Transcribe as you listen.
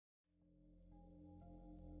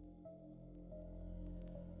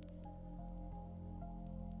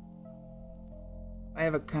I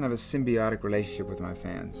have a kind of a symbiotic relationship with my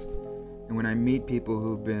fans. And when I meet people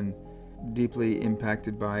who've been deeply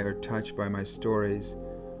impacted by or touched by my stories,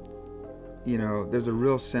 you know, there's a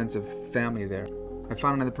real sense of family there. I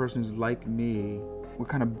found another person who's like me. We're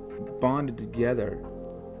kind of bonded together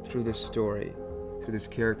through this story, through this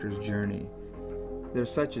character's journey. They're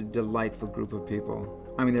such a delightful group of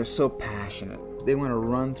people. I mean, they're so passionate. They want to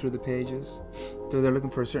run through the pages, so they're looking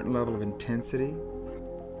for a certain level of intensity.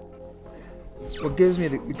 What gives me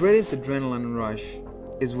the greatest adrenaline rush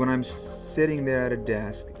is when I'm sitting there at a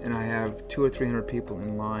desk and I have 200 or 300 people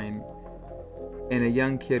in line, and a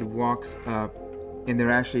young kid walks up and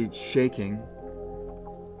they're actually shaking,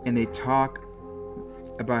 and they talk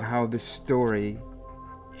about how this story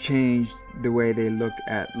changed the way they look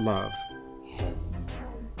at love.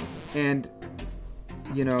 And,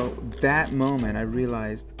 you know, that moment I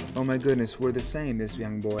realized, oh my goodness, we're the same, this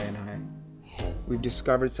young boy and I. We've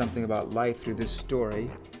discovered something about life through this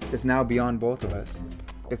story that's now beyond both of us.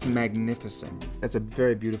 It's magnificent. It's a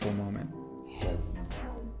very beautiful moment.